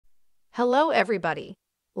Hello, everybody.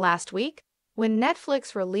 Last week, when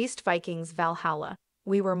Netflix released Vikings Valhalla,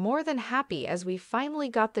 we were more than happy as we finally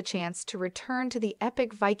got the chance to return to the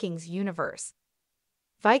epic Vikings universe.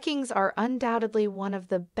 Vikings are undoubtedly one of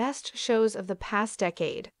the best shows of the past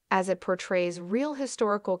decade, as it portrays real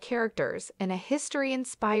historical characters in a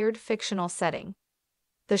history-inspired fictional setting.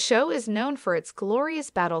 The show is known for its glorious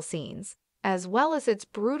battle scenes, as well as its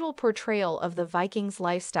brutal portrayal of the Vikings'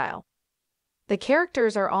 lifestyle. The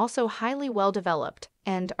characters are also highly well-developed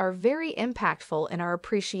and are very impactful in our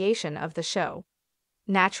appreciation of the show.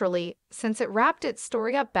 Naturally, since it wrapped its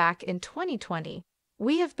story up back in 2020,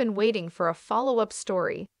 we have been waiting for a follow-up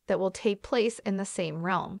story that will take place in the same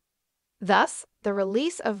realm. Thus, the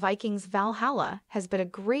release of Vikings Valhalla has been a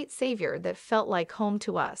great savior that felt like home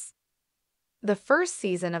to us. The first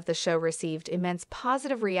season of the show received immense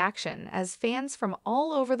positive reaction as fans from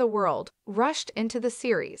all over the world rushed into the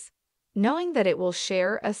series, knowing that it will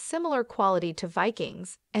share a similar quality to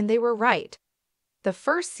Vikings, and they were right. The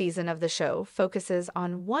first season of the show focuses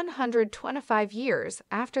on 125 years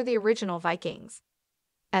after the original Vikings.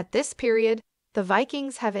 At this period, the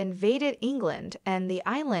Vikings have invaded England and the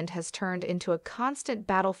island has turned into a constant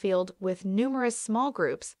battlefield with numerous small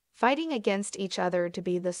groups fighting against each other to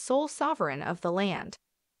be the sole sovereign of the land.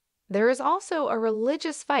 There is also a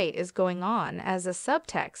religious fight is going on as a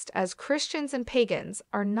subtext, as Christians and pagans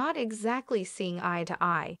are not exactly seeing eye to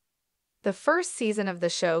eye. The first season of the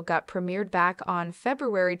show got premiered back on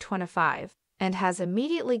February 25 and has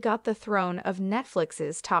immediately got the throne of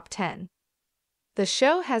Netflix's top 10. The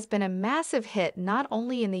show has been a massive hit not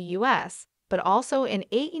only in the US, but also in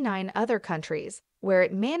 89 other countries, where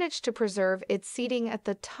it managed to preserve its seating at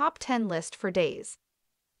the top 10 list for days.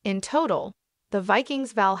 In total, the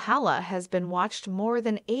Vikings Valhalla has been watched more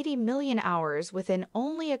than 80 million hours within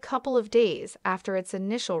only a couple of days after its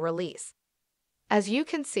initial release. As you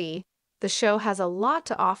can see, the show has a lot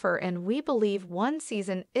to offer, and we believe one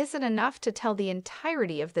season isn't enough to tell the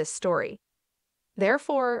entirety of this story.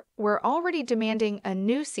 Therefore, we're already demanding a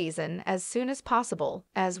new season as soon as possible,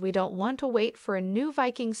 as we don't want to wait for a new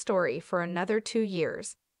Viking story for another 2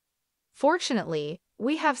 years. Fortunately,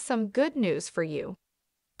 we have some good news for you.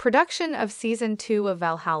 Production of Season 2 of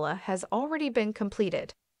Valhalla has already been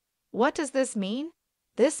completed. What does this mean?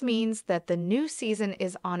 This means that the new season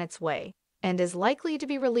is on its way and is likely to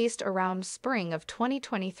be released around spring of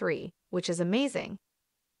 2023, which is amazing.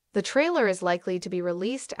 The trailer is likely to be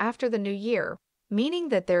released after the new year, meaning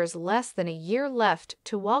that there is less than a year left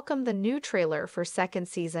to welcome the new trailer for second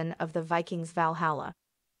season of the Vikings Valhalla.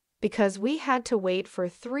 Because we had to wait for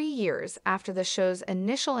 3 years after the show's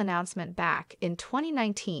initial announcement back in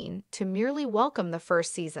 2019 to merely welcome the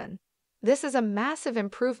first season, this is a massive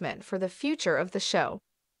improvement for the future of the show.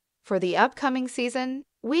 For the upcoming season,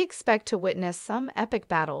 we expect to witness some epic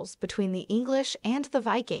battles between the English and the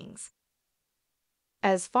Vikings.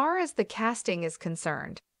 As far as the casting is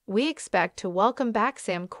concerned, we expect to welcome back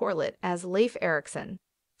Sam Corlett as Leif Erikson,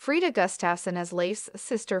 Frida Gustafsson as Leif's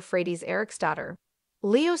sister Freydis Eriksdotter,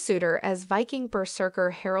 Leo Suter as Viking berserker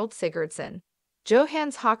Harold Sigurdsson,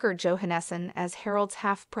 Johannes Håkar Johannesson as Harold's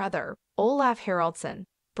half-brother, Olaf Haraldsson,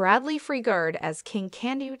 Bradley Frigard as King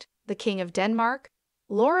Canute, the King of Denmark,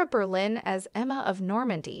 Laura Berlin as Emma of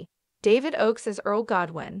Normandy, David Oakes as Earl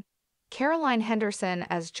Godwin, Caroline Henderson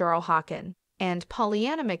as Jarl Håkon, and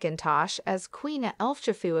Pollyanna McIntosh as Queen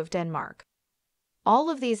Elfjafu of Denmark. All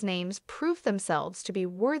of these names prove themselves to be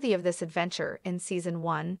worthy of this adventure in Season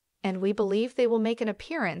 1, and we believe they will make an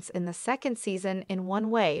appearance in the second season in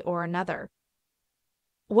one way or another.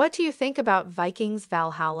 What do you think about Vikings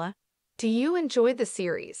Valhalla? Do you enjoy the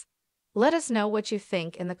series? Let us know what you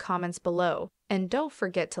think in the comments below, and don't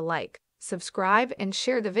forget to like, subscribe, and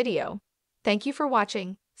share the video. Thank you for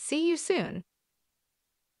watching. See you soon.